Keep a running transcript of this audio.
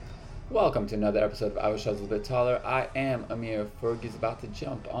Welcome to another episode of Our Show's a Bit Taller. I am Amir. Fergie's about to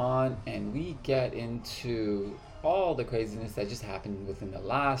jump on, and we get into all the craziness that just happened within the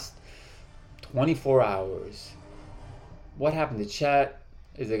last 24 hours. What happened to Chet?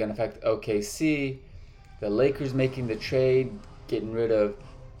 Is it going to affect OKC? The Lakers making the trade, getting rid of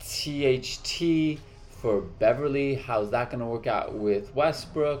THT for Beverly. How's that going to work out with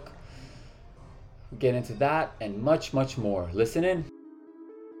Westbrook? We'll get into that and much, much more. Listen in.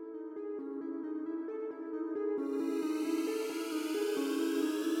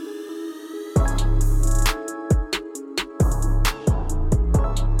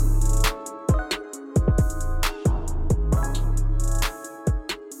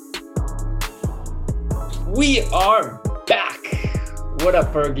 We are back. What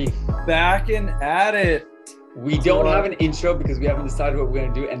up, Fergie? Back and at it. We don't have an intro because we haven't decided what we're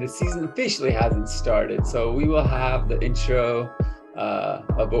going to do, and the season officially hasn't started. So we will have the intro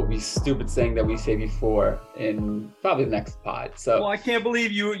of what we stupid saying that we say before in probably the next pod. So, well, I can't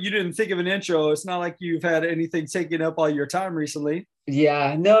believe you didn't think of an intro. It's not like you've had anything taking up all your time recently.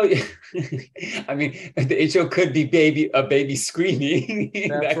 Yeah, no. I mean, the intro could be a baby screaming.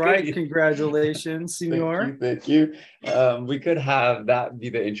 That's right. Congratulations, senor. Thank you. We could have that be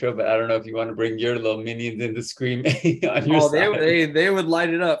the intro, but I don't know if you want to bring your little minions in to scream on your side. They would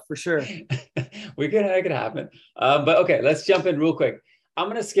light it up for sure. It could happen. But okay, let's jump in real quick. I'm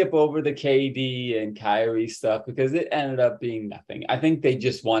going to skip over the KD and Kyrie stuff because it ended up being nothing. I think they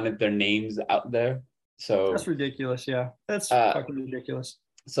just wanted their names out there. So that's ridiculous. Yeah, that's fucking ridiculous.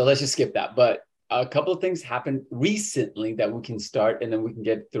 So let's just skip that. But a couple of things happened recently that we can start and then we can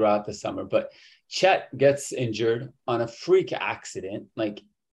get throughout the summer. But Chet gets injured on a freak accident, like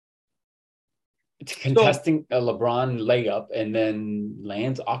contesting a LeBron layup and then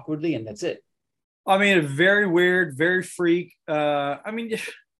lands awkwardly, and that's it. I mean, very weird, very freak. I mean,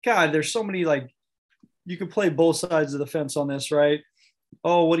 God, there's so many, like, you could play both sides of the fence on this, right?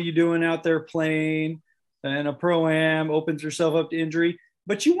 Oh, what are you doing out there playing? And a pro-am opens yourself up to injury.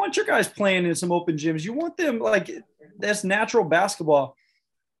 But you want your guys playing in some open gyms. You want them, like, that's natural basketball.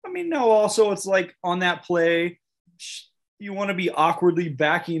 I mean, no, also it's like on that play, you want to be awkwardly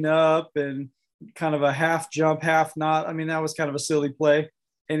backing up and kind of a half jump, half not. I mean, that was kind of a silly play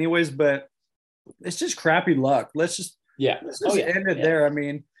anyways, but it's just crappy luck. Let's just end it there. I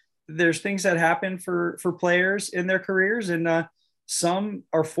mean, there's things that happen for players in their careers, and some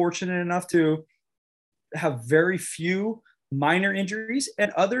are fortunate enough to have very few minor injuries,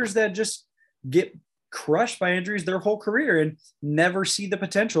 and others that just get crushed by injuries their whole career and never see the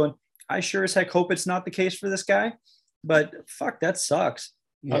potential. And I sure as heck hope it's not the case for this guy, but fuck, that sucks.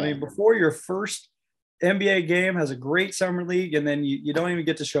 Yeah. I mean, before your first NBA game, has a great summer league, and then you don't even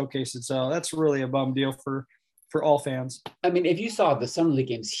get to showcase it. So that's really a bum deal for all fans. I mean, if you saw the summer league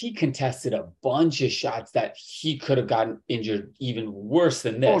games, he contested a bunch of shots that he could have gotten injured even worse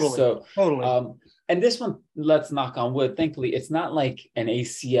than this. Totally. And this one, let's knock on wood. Thankfully, it's not like an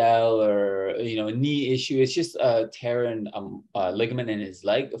ACL or a knee issue. It's just a tear in ligament in his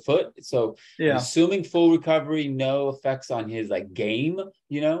foot. So I'm assuming full recovery, no effects on his game.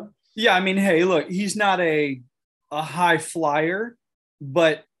 Yeah, I mean, hey, look, he's not a high flyer,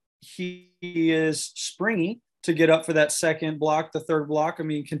 but he is springy to get up for that second block, the third block. I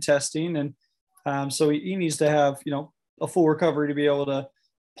mean, contesting, and so he needs to have a full recovery to be able to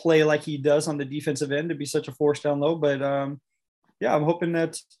play like he does on the defensive end, to be such a force down low. But I'm hoping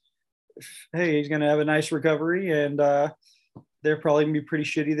that he's going to have a nice recovery, and they're probably going to be pretty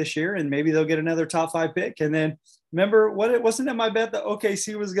shitty this year, and maybe they'll get another top 5 pick. And then remember, wasn't it my bet that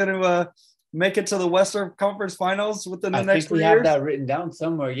OKC was going to make it to the Western Conference Finals within the next 3 years? I think we have that written down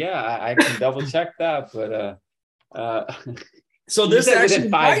somewhere. Yeah, I can double check that, but so this actually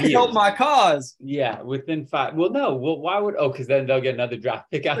might help my cause. Yeah, within 5. Well, no. Well, why would? Oh, because then they'll get another draft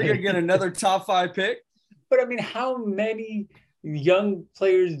pick. They're gonna get another top 5 pick. But I mean, how many young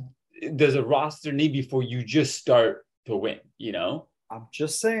players does a roster need before you just start to win? I'm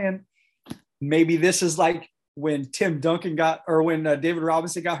just saying. Maybe this is like when Tim Duncan when David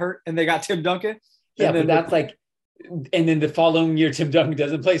Robinson got hurt and they got Tim Duncan. Yeah, but that's like. And then the following year, Tim Duncan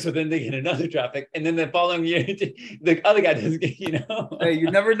doesn't play, so then they get another draft pick. And then the following year, the other guy doesn't get, Hey, you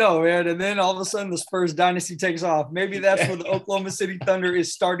never know, man. And then all of a sudden, the Spurs dynasty takes off. Maybe that's where the Oklahoma City Thunder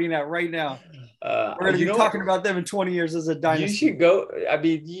is starting at right now. We're going to be talking about them in 20 years as a dynasty. You should go. I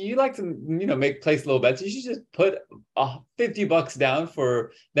mean, you like to, place little bets. You should just put $50 down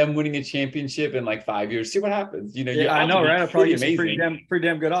for them winning a championship in 5 years. See what happens. I know, right? I'll probably get some pretty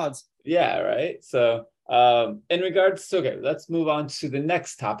damn good odds. Yeah, right. So. In regards to, okay, let's move on to the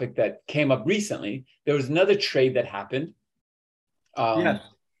next topic that came up recently. There was another trade that happened.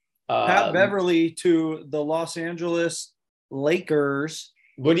 Pat Beverly to the Los Angeles Lakers.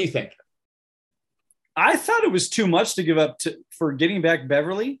 What do you think? I thought it was too much to give up for getting back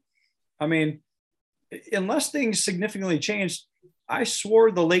Beverly. I mean, unless things significantly changed, I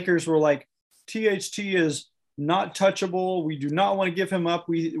swore the Lakers were like, THT is not touchable. We do not want to give him up.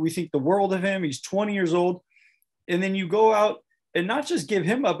 We think the world of him. He's 20 years old. And then you go out and not just give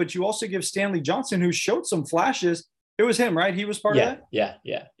him up, but you also give Stanley Johnson, who showed some flashes. It was him, right? He was part of that?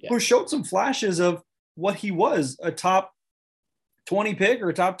 Yeah. Who showed some flashes of what he was, a top 20 pick or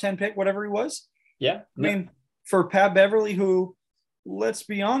a top 10 pick, whatever he was. Yeah. I mean, for Pat Beverly, who, let's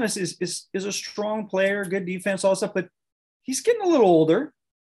be honest, is a strong player, good defense, all that stuff, but he's getting a little older.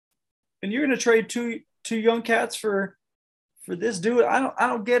 And you're going to trade two young cats for this dude. I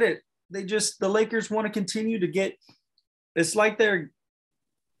don't get it. The Lakers want to continue to get, it's like they're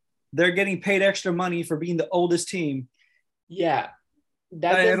getting paid extra money for being the oldest team. Yeah.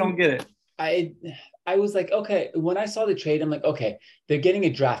 I don't get it. I was like, okay, when I saw the trade, I'm like, okay, they're getting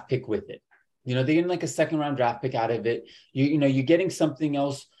a draft pick with it. They're getting like a second round draft pick out of it. You're getting something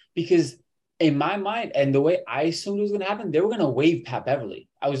else, because in my mind, and the way I assumed it was going to happen, they were going to waive Pat Beverly.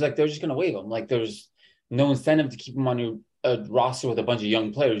 I was like, they're just going to waive him. Like, there's no incentive to keep him on your roster with a bunch of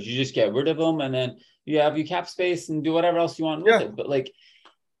young players. You just get rid of them, and then you have your cap space and do whatever else you want with it. But like,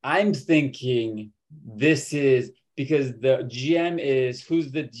 I'm thinking this is because the GM is,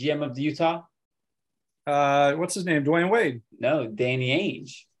 who's the GM of the Utah? What's his name? Dwayne Wade. No, Danny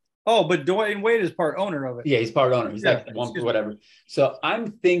Ainge. Oh, but Dwayne Wade is part owner of it. Yeah, he's part owner. He's like one, whatever. So I'm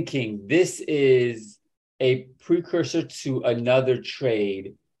thinking this is a precursor to another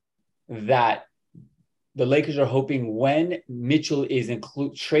trade that the Lakers are hoping when Mitchell is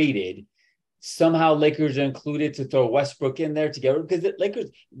traded, somehow Lakers are included to throw Westbrook in there together, because the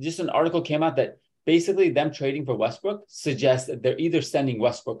Lakers, just an article came out that basically them trading for Westbrook suggests that they're either sending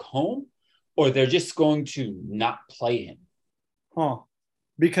Westbrook home or they're just going to not play him. Huh.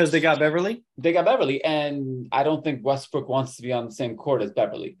 Because they got Beverly? They got Beverly, and I don't think Westbrook wants to be on the same court as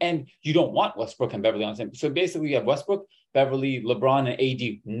Beverly. And you don't want Westbrook and Beverly on the same. So basically you have Westbrook, Beverly, LeBron, and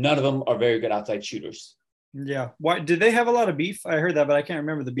AD. None of them are very good outside shooters. Yeah. Why did they have a lot of beef? I heard that, but I can't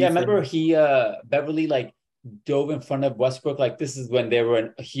remember the beef. Yeah, remember Beverly like dove in front of Westbrook. Like, this is when they were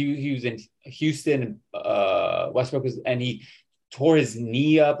in Houston. Westbrook was, and he tore his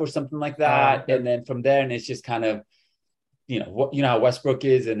knee up or something like that. And then from there, and it's just kind of, how Westbrook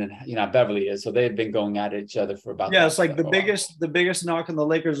is, and then Beverly is. So they've been going at each other for about. Yeah, it's like the biggest knock on the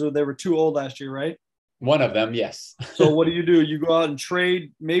Lakers was they were too old last year, right? One of them, yes. So what do? You go out and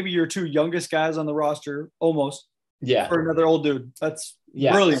trade maybe your two youngest guys on the roster, almost. Yeah. For another old dude. That's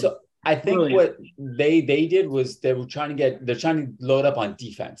brilliant. So I think what they did was they're trying to load up on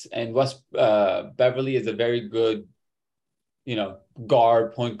defense, and Beverly is a very good,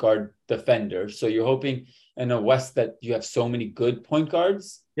 point guard defender. So you're hoping in the West that you have so many good point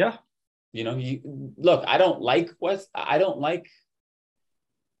guards. Yeah. Look, I don't like West. I don't like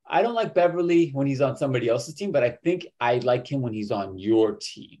Beverly when he's on somebody else's team, but I think I like him when he's on your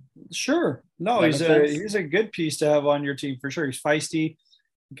team. Sure. No, he's a good piece to have on your team for sure. He's feisty.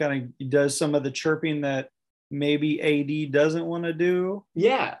 He does some of the chirping that maybe AD doesn't want to do.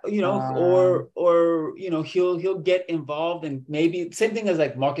 Yeah, or he'll get involved, and maybe same thing as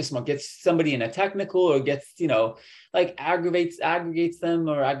like Marcus Smart gets somebody in a technical, or gets aggregates them,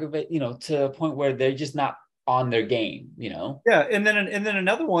 or to a point where they're just not on their game. Yeah, and then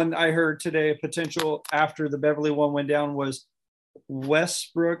another one I heard today, potential after the Beverly one went down, was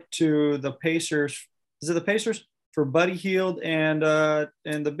Westbrook to the Pacers. Is it the Pacers for Buddy Hield and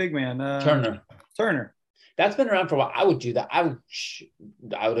the big man Turner? That's been around for a while. I would do that. I would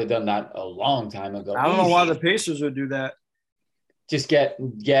have done that a long time ago. I don't know why the Pacers would do that. Just get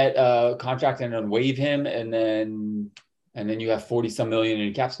a contract and then waive him, and then you have 40 some million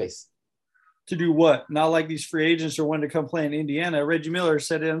in cap space. To do what? Not like these free agents are wanting to come play in Indiana. Reggie Miller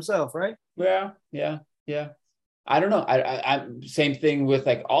said it himself, right? Yeah. I don't know. I same thing with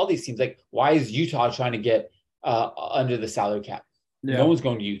like all these teams. Like, why is Utah trying to get under the salary cap? Yeah. No one's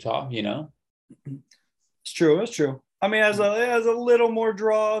going to Utah, It's true. I mean, as a little more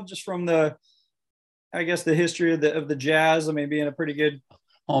draw just from the history of the Jazz. I mean, being a pretty good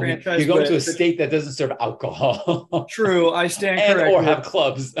franchise. You're going to a state that doesn't serve alcohol. True. I stand corrected. Or have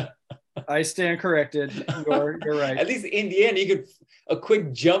clubs. I stand corrected. You're right. At least Indiana, you could a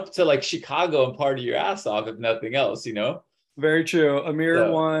quick jump to like Chicago and party your ass off, if nothing else, Very true.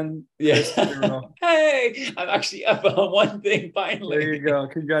 Amir won. Yeah. Hey, I'm actually up on one thing finally. There you go.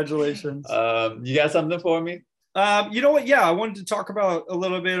 Congratulations. You got something for me? You know what? Yeah, I wanted to talk about a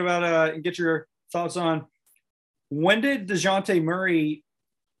little bit about and get your thoughts on, when did DeJounte Murray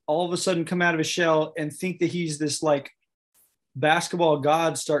all of a sudden come out of his shell and think that he's this like basketball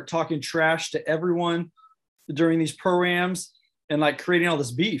god, start talking trash to everyone during these programs and like creating all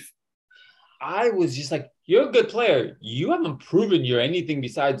this beef. I was just like, you're a good player. You haven't proven you're anything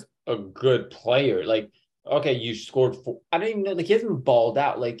besides a good player. Like, okay, you scored four. I don't even know. Like, he hasn't balled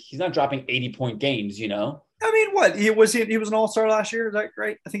out. Like, he's not dropping 80-point games, you know? I mean, what? He was an all-star last year. Is that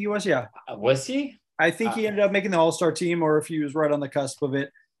right? I think he was, yeah. Was he? I think he ended up making the all-star team, or if he was right on the cusp of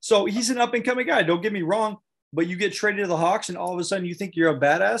it. So he's an up-and-coming guy. Don't get me wrong. But you get traded to the Hawks and all of a sudden you think you're a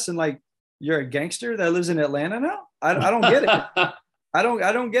badass and like you're a gangster that lives in Atlanta now? I don't get it. I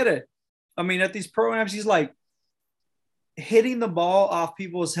don't get it. I mean, at these programs, he's like hitting the ball off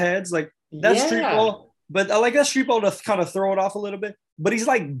people's heads. Like that's street ball. But I like that street ball to kind of throw it off a little bit. But he's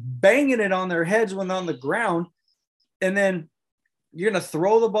like banging it on their heads when they're on the ground. And then you're going to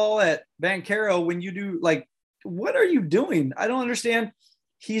throw the ball at Banchero when you do, like, what are you doing? I don't understand.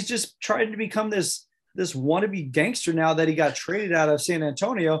 He's just trying to become this wannabe gangster now that he got traded out of San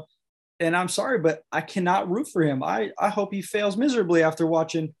Antonio. And I'm sorry, but I cannot root for him. I hope he fails miserably after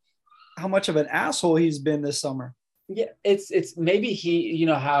watching how much of an asshole he's been this summer. Yeah, it's maybe he, you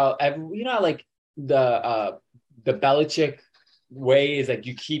know how like the Belichick way is like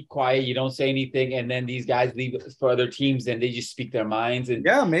you keep quiet, you don't say anything, and then these guys leave for other teams and they just speak their minds. And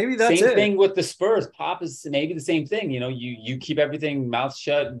yeah, maybe that's same thing with the Spurs. Pop is maybe the same thing. You know, you keep everything mouth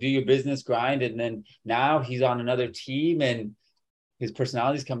shut, do your business, grind, and then now he's on another team and his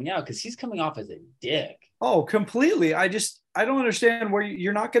personality is coming out because he's coming off as a dick. Oh, completely. I don't understand where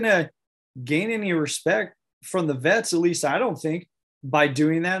you're not going to gain any respect from the vets, at least I don't think, by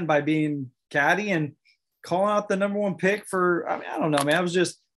doing that and by being catty and calling out the number one pick for, I mean, I don't know, man.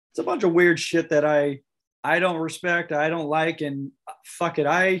 It's a bunch of weird shit that I don't respect. I don't like, and fuck it.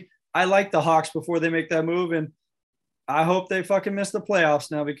 I like the Hawks before they make that move. And I hope they fucking miss the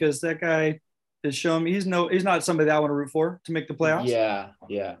playoffs now because that guy is showing me he's not somebody that I want to root for to make the playoffs. Yeah.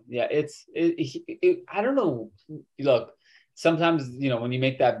 I don't know. Look, sometimes, you know, when you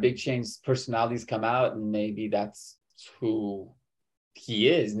make that big change, personalities come out and maybe that's who he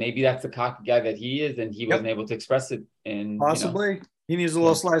is. Maybe that's the cocky guy that he is, and he wasn't able to express it. And possibly he needs a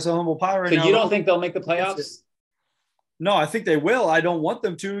little slice of humble pie right now. So you don't think they'll make the playoffs? No, I think they will. I don't want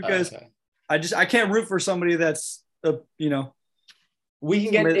them to because I can't root for somebody that's We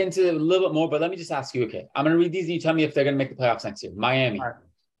can get into a little bit more, but let me just ask you. Okay, I'm going to read these and you tell me if they're going to make the playoffs next year. Miami. Right.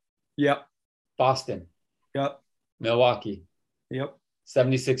 Yep. Boston. Yep. Milwaukee. Yep.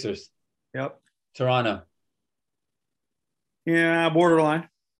 76ers. Yep. Toronto. Yeah, borderline.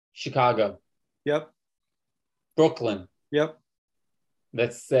 Chicago. Yep. Brooklyn. Yep.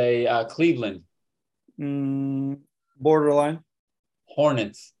 Let's say Cleveland. Borderline.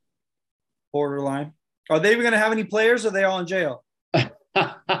 Hornets. Borderline. Are they even going to have any players? Or are they all in jail?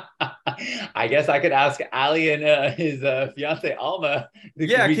 I guess I could ask Ali and his fiance Alma.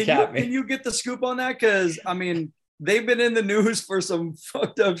 Can you get the scoop on that? Because I mean, they've been in the news for some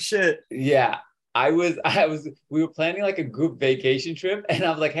fucked up shit. Yeah, we were planning like a group vacation trip, and I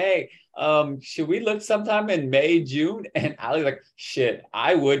was like, hey, should we look sometime in May, June? And Ali's like, shit,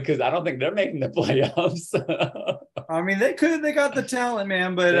 I would, because I don't think they're making the playoffs. I mean, they got the talent,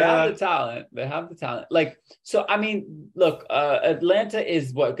 man, but they have the talent. Like, so I mean, look, Atlanta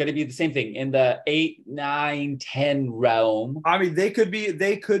is going to be the same thing in the 8, 9, 10 realm. I mean, they could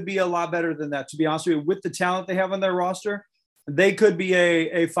be a lot better than that, to be honest with the talent they have on their roster. They could be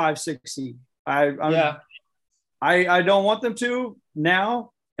a 5-6 seed. I don't want them to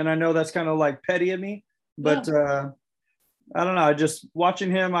now, and I know that's kind of like petty of me, but I don't know. Just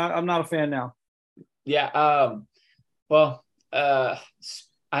watching him, I'm not a fan now. Yeah. Well, I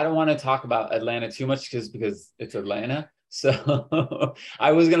don't want to talk about Atlanta too much because it's Atlanta. So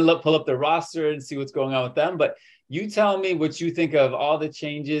I was going to pull up the roster and see what's going on with them. But you tell me what you think of all the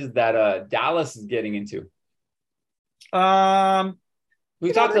changes that Dallas is getting into.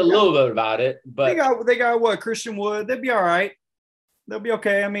 We talked a little bit about it, but they got what? Christian Wood. They'd be all right. They'll be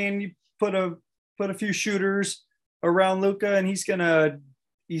okay. I mean, you put a few shooters around Luka, and he's gonna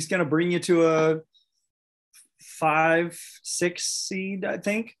bring you to a 5-6 seed, I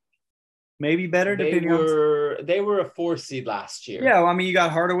think. Maybe better. They were a 4 seed last year. Yeah, I mean, you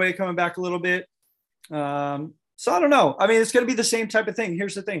got Hardaway coming back a little bit. So I don't know. I mean, it's going to be the same type of thing.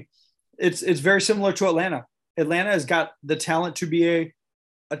 Here's the thing. It's very similar to Atlanta. Atlanta has got the talent to be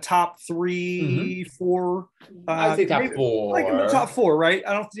a top 3, 4. I'd say top 4. Like in the top 4, right?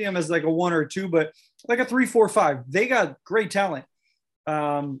 I don't see them as like a 1 or 2, but like a 3, 4, 5. They got great talent.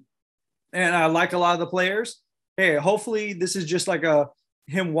 And I like a lot of the players. Hey, hopefully this is just like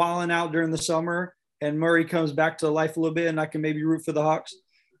him wilding out during the summer and Murray comes back to life a little bit and I can maybe root for the Hawks.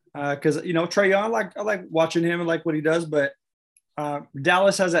 because Trae Young, I like watching him and like what he does, but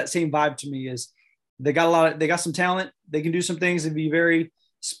Dallas has that same vibe to me. Is they got some talent, they can do some things and be very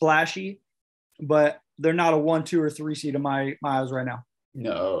splashy, but they're not a 1, 2, or 3 seed in my eyes right now.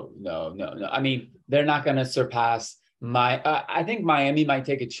 No. I mean, they're not going to surpass I think Miami might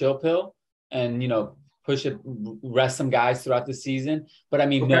take a chill pill and, rest some guys throughout the season. But I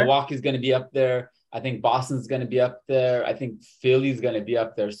mean, okay. Milwaukee's going to be up there. I think Boston's going to be up there. I think Philly's going to be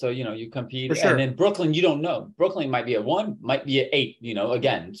up there. So, you compete. Sure. And then Brooklyn, you don't know. Brooklyn might be at 1, might be at 8,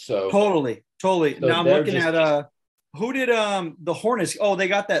 again. So Totally. So now I'm looking at who did the Hornets? Oh, they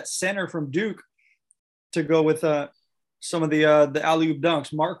got that center from Duke to go with some of the alley-oop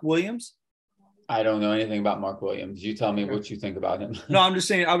dunks. Mark Williams. I don't know anything about Mark Williams. You tell me what you think about him. No, I'm just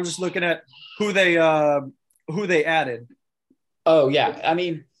saying. I was just looking at who they added. Oh yeah, I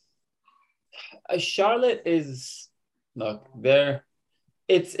mean, Charlotte is they're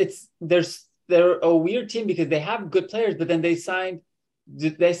a weird team because they have good players, but then they signed.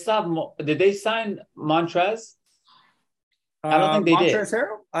 Did they sign Montrez? I don't think they did.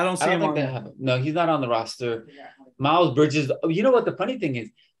 Harrell? I don't think they have him. No, he's not on the roster. Miles Bridges. You know what the funny thing is?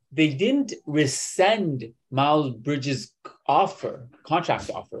 They didn't rescind Miles Bridges' contract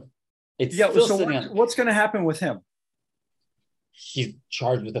offer. It's still sitting on. What's going to happen with him? He's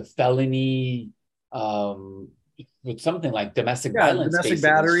charged with a felony, with something like domestic violence, domestic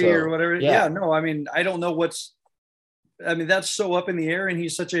battery or whatever. Yeah, no, I mean, I don't know that's so up in the air, and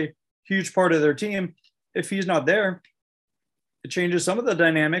he's such a huge part of their team. If he's not there, it changes some of the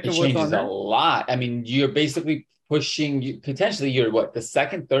dynamic of what's on there. It changes a lot. I mean, you're basically pushing potentially you're the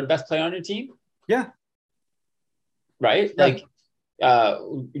second, third best player on your team. Yeah. Right. Yeah.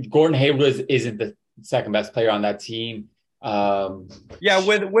 Like Gordon Hayward isn't the second best player on that team.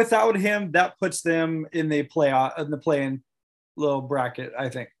 Without him, that puts them in the play-in little bracket, I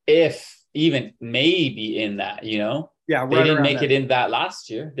think. If even maybe in that, Yeah, they didn't make it in that last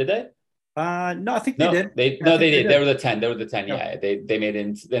year, did they? No, I think they did. They did. They were the 10. They were the 10. Yeah, they made it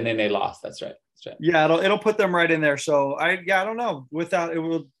in, and then they lost. That's right. Yeah, it'll put them right in there. So I don't know. Without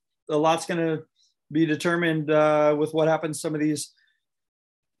it, a lot's going to be determined with what happens. Some of these,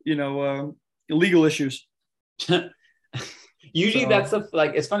 illegal issues. Usually that stuff,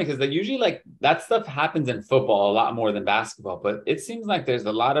 it's funny because usually that stuff happens in football a lot more than basketball. But it seems like there's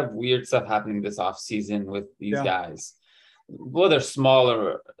a lot of weird stuff happening this off season with these guys. Well, they're smaller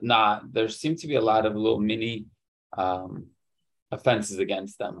or not. There seem to be a lot of little mini offenses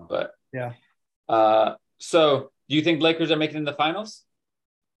against them. But yeah. So do you think Lakers are making it in the finals?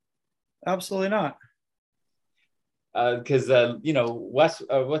 Absolutely not. Because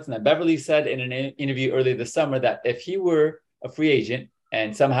Beverly said in an interview earlier this summer that if he were a free agent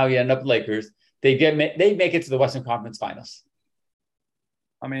and somehow he ended up Lakers, they'd make it to the Western Conference Finals.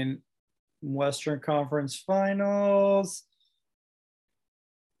 I mean, Western Conference Finals.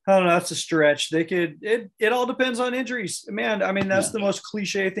 I don't know. That's a stretch. They could. It all depends on injuries, man. I mean, that's the most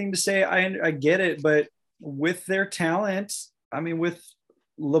cliche thing to say. I get it, but with their talent, I mean, with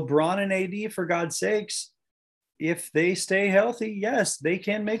LeBron and AD, for God's sakes, if they stay healthy, yes, they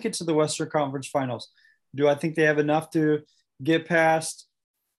can make it to the Western Conference Finals. Do I think they have enough to get past,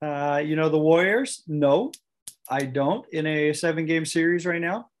 the Warriors? No, I don't. In a 7-game series right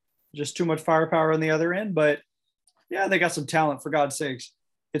now, just too much firepower on the other end. But yeah, they got some talent, for God's sakes.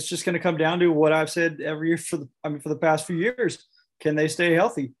 It's just going to come down to what I've said every year for the past few years. Can they stay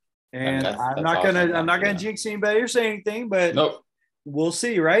healthy? And I'm not gonna jinx anybody or say anything, but We'll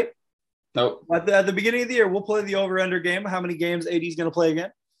see, right? Nope. At the beginning of the year, we'll play the over/under game. How many games AD is going to play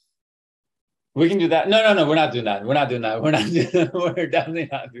again? We can do that. No. We're not doing that. We're definitely not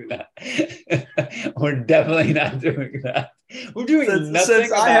doing that. We're definitely not doing that. We're doing nothing.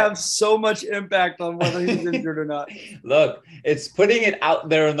 Since I have so much impact on whether he's injured or not. Look, it's putting it out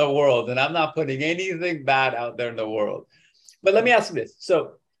there in the world, and I'm not putting anything bad out there in the world. But let me ask you this.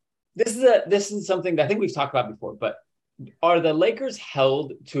 So this is something that I think we've talked about before, but are the Lakers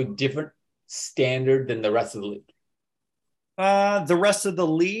held to a different standard than the rest of the league? The rest of the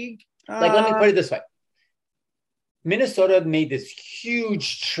league? Let me put it this way. Minnesota made this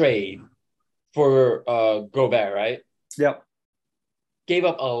huge trade for Gobert, right? Yep. Gave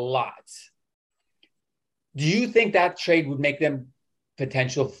up a lot. Do you think that trade would make them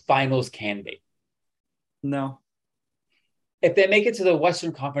potential finals candidate? No. If they make it to the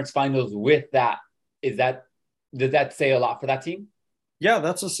Western Conference Finals with that, does that say a lot for that team? Yeah,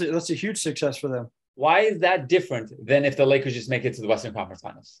 that's a huge success for them. Why is that different than if the Lakers just make it to the Western Conference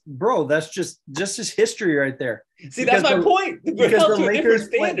Finals? Bro, that's just his history right there. See, that's my point. Because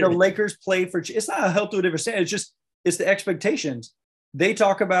the Lakers play for – it's not a help to a different standard. It's the expectations. They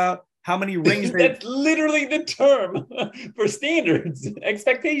talk about how many rings That's literally the term for standards,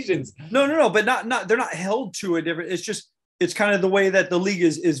 expectations. No, but not they're not held to a different. It's kind of the way that the league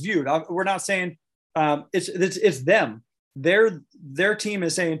is viewed. We're not saying it's them. Their team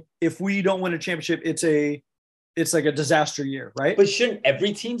is saying if we don't win a championship, it's like a disaster year, right? But shouldn't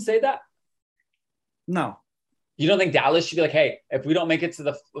every team say that? No. You don't think Dallas should be like, hey, if we don't make it to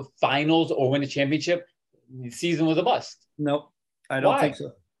the finals or win a championship, the season was a bust? Nope, I don't think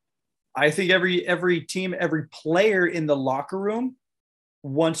so. I think every team, every player in the locker room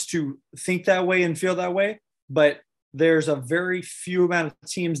wants to think that way and feel that way, but there's a very few amount of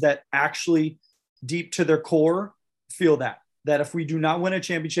teams that actually deep to their core feel that if we do not win a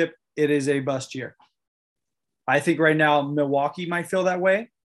championship, it is a bust year. I think right now Milwaukee might feel that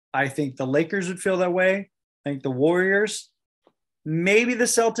way. I think the Lakers would feel that way. I think the Warriors, maybe the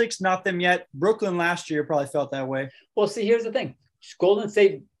Celtics, not them yet. Brooklyn last year probably felt that way. Well, see, here's the thing. Golden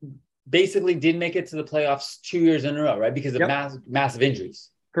State basically did make it to the playoffs 2 years in a row, right? Because of massive injuries.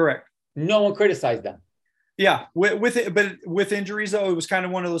 Correct. No one criticized them. Yeah, with it, but with injuries though, it was kind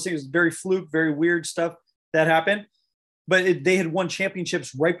of one of those things. Very fluke, very weird stuff that happened. But they had won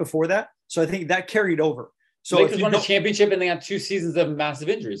championships right before that, so I think that carried over. So Lakers won a championship and they had 2 seasons of massive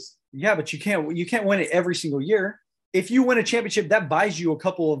injuries. Yeah, but you can't win it every single year. If you win a championship, that buys you a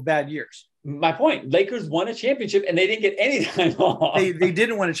couple of bad years. My point, Lakers won a championship and they didn't get any time off. They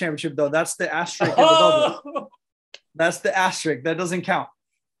didn't win a championship though. That's the asterisk in the bubble. That's the asterisk. That doesn't count.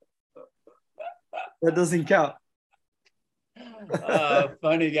 That doesn't count.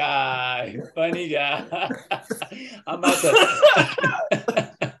 Funny guy.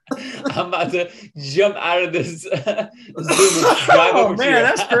 I'm about to jump out of this Zoom and drive over to you.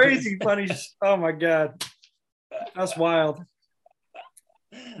 That's crazy funny. Oh my God. That's wild.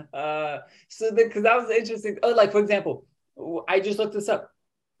 Because that was interesting. Oh, like, for example, I just looked this up.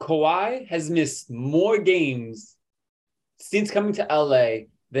 Kawhi has missed more games since coming to LA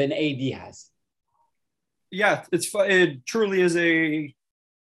than AD has. Yeah, it truly is a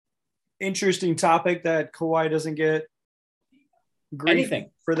interesting topic that Kawhi doesn't get grief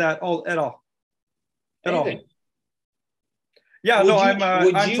for that at all. Yeah,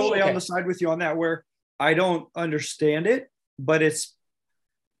 I'm totally on the side with you on that, where I don't understand it, but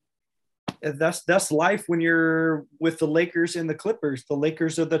that's life when you're with the Lakers and the Clippers. The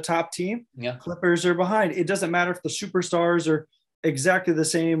Lakers are the top team. Yeah. Clippers are behind. It doesn't matter if the superstars are exactly the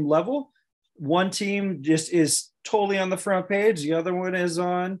same level. One team just is totally on the front page. The other one is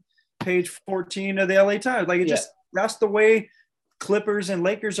on page 14 of the LA Times. Like that's the way Clippers and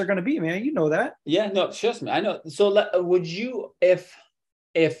Lakers are going to be, man. You know that. Yeah, no, trust me. I know. So would you, if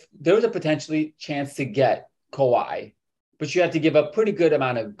there was a potentially chance to get Kawhi, but you had to give a pretty good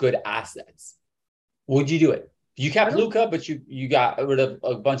amount of good assets, would you do it? You kept Luka, but you got rid of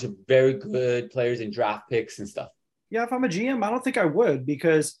a bunch of very good players and draft picks and stuff. Yeah, if I'm a GM, I don't think I would,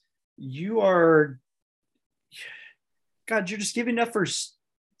 because you're just giving up for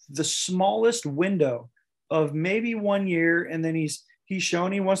the smallest window of maybe 1 year, and then he's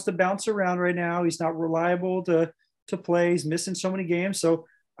shown he wants to bounce around right now. He's not reliable to play. He's missing so many games. So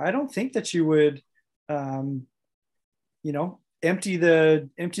I don't think that you would, empty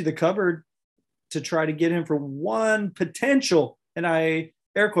the cupboard to try to get him for one potential, and I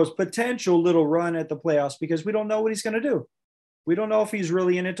air quotes, potential little run at the playoffs, because we don't know what he's going to do. We don't know if he's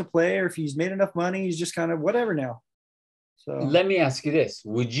really in it to play, or if he's made enough money. He's just kind of whatever now. So let me ask you this.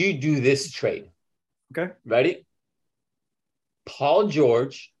 Would you do this trade? Okay. Ready? Paul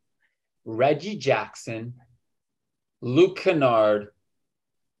George, Reggie Jackson, Luke Kennard,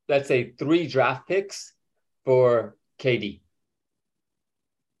 let's say 3 draft picks for KD.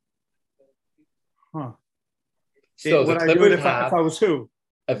 Huh. So would I do it if I was who?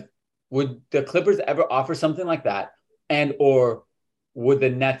 Would the Clippers ever offer something like that? And or would the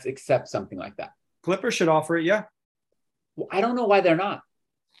Nets accept something like that? Clippers should offer it, yeah. Well, I don't know why they're not.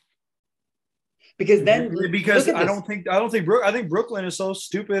 Because I think Brooklyn is so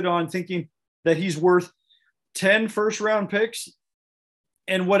stupid on thinking that he's worth 10 first-round picks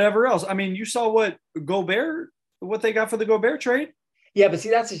and whatever else. I mean, you saw what they got for the Gobert trade. Yeah, but see,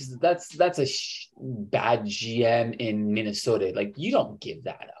 that's a bad GM in Minnesota. Like, you don't give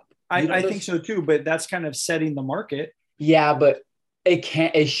that up. I think so too, but that's kind of setting the market. Yeah, but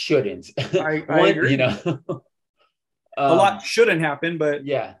it shouldn't. I agree. A lot shouldn't happen, but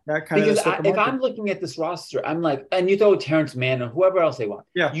yeah, that kind because of if I'm looking at this roster, I'm like, and you throw Terrence Mann or whoever else they want.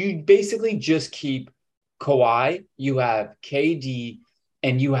 Yeah, you basically just keep Kawhi, you have KD,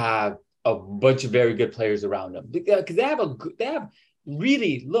 and you have a bunch of very good players around them, because they have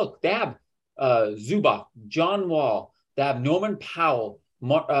Zubac, John Wall, They have Norman Powell,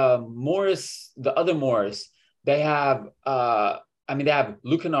 Morris, the other Morris. They have, they have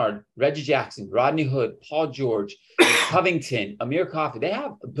Luke Kennard, Reggie Jackson, Rodney Hood, Paul George, Covington, Amir Coffey. They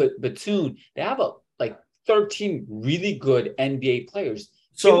have Batum. They have 13 really good NBA players.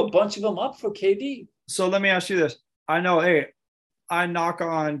 Give a bunch of them up for KD. So let me ask you this. I know, hey, I knock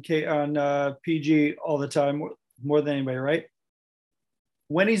on PG all the time, more than anybody, right?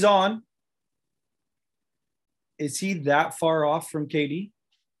 When he's on, is he that far off from KD?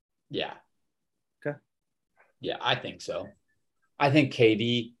 Yeah. Okay. Yeah, I think so. I think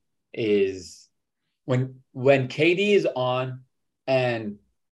KD is when KD is on and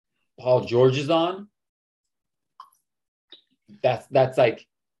Paul George is on, that's like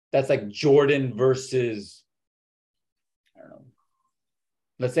Jordan versus, I don't know,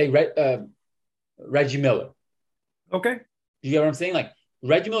 let's say Reggie Miller. Okay. You get what I'm saying? Like,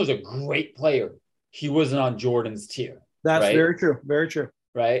 Reggie Miller's a great player. He wasn't on Jordan's tier. That's right? very true. Very true.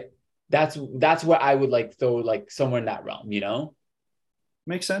 Right? That's where I would throw somewhere in that realm,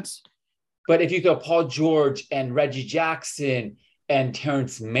 Makes sense. But if you throw Paul George and Reggie Jackson and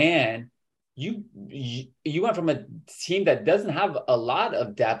Terrence Mann, you went from a team that doesn't have a lot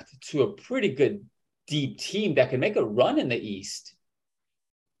of depth to a pretty good deep team that can make a run in the East.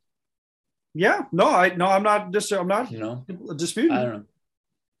 Yeah, I'm not disputing. I don't know.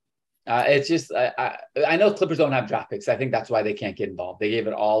 It's just I know Clippers don't have draft picks. I think that's why they can't get involved. They gave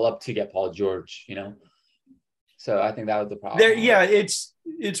it all up to get Paul George. So I think that was the problem.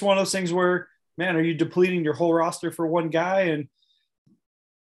 It's one of those things where, man, are you depleting your whole roster for one guy? And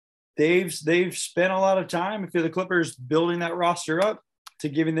they've spent a lot of time, if you're the Clippers, building that roster up to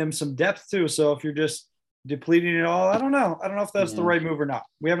giving them some depth too. So if you're just depleting it all, I don't know if that's the right move or not.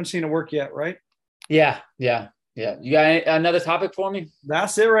 We haven't seen it work yet, right? Yeah. You got another topic for me?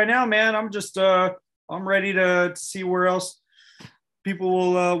 That's it right now, man. I'm just I'm ready to see where else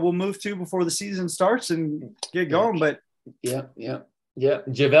people will move to before the season starts and get going. But yeah.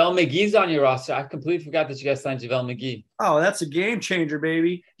 JaVale McGee's on your roster. I completely forgot that you guys signed JaVale McGee. Oh, that's a game changer,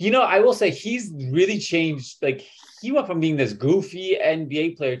 baby. I will say he's really changed. Like, he went from being this goofy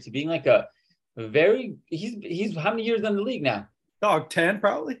NBA player to being like he's how many years in the league now? 10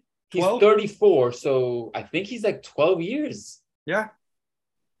 probably. 12? He's 34, so I think he's 12 years. Yeah.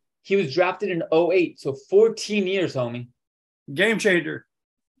 He was drafted in 2008, so 14 years, homie. Game changer.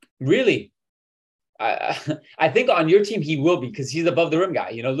 Really? I think on your team he will be, because he's above the rim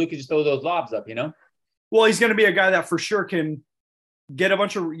guy. Luke can just throw those lobs up, Well, he's going to be a guy that for sure can get a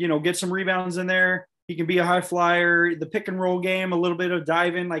bunch of, get some rebounds in there. He can be a high flyer, the pick and roll game, a little bit of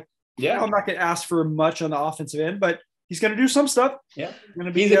diving. I'm not going to ask for much on the offensive end, but he's going to do some stuff. Yeah.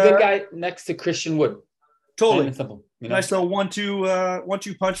 He's a good guy next to Christian Wood. Totally. Simple. Nice little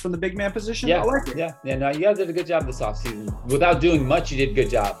 1-2 punch from the big man position. Yeah. I like it. Yeah. No, you guys did a good job this offseason. Without doing much, you did a good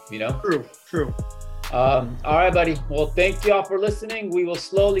job, True. All right, buddy. Well, thank you all for listening. We will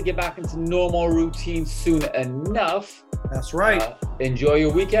slowly get back into normal routine soon enough. That's right. Enjoy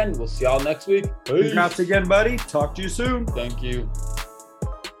your weekend. We'll see y'all next week. Peace. Congrats again, buddy. Talk to you soon. Thank you.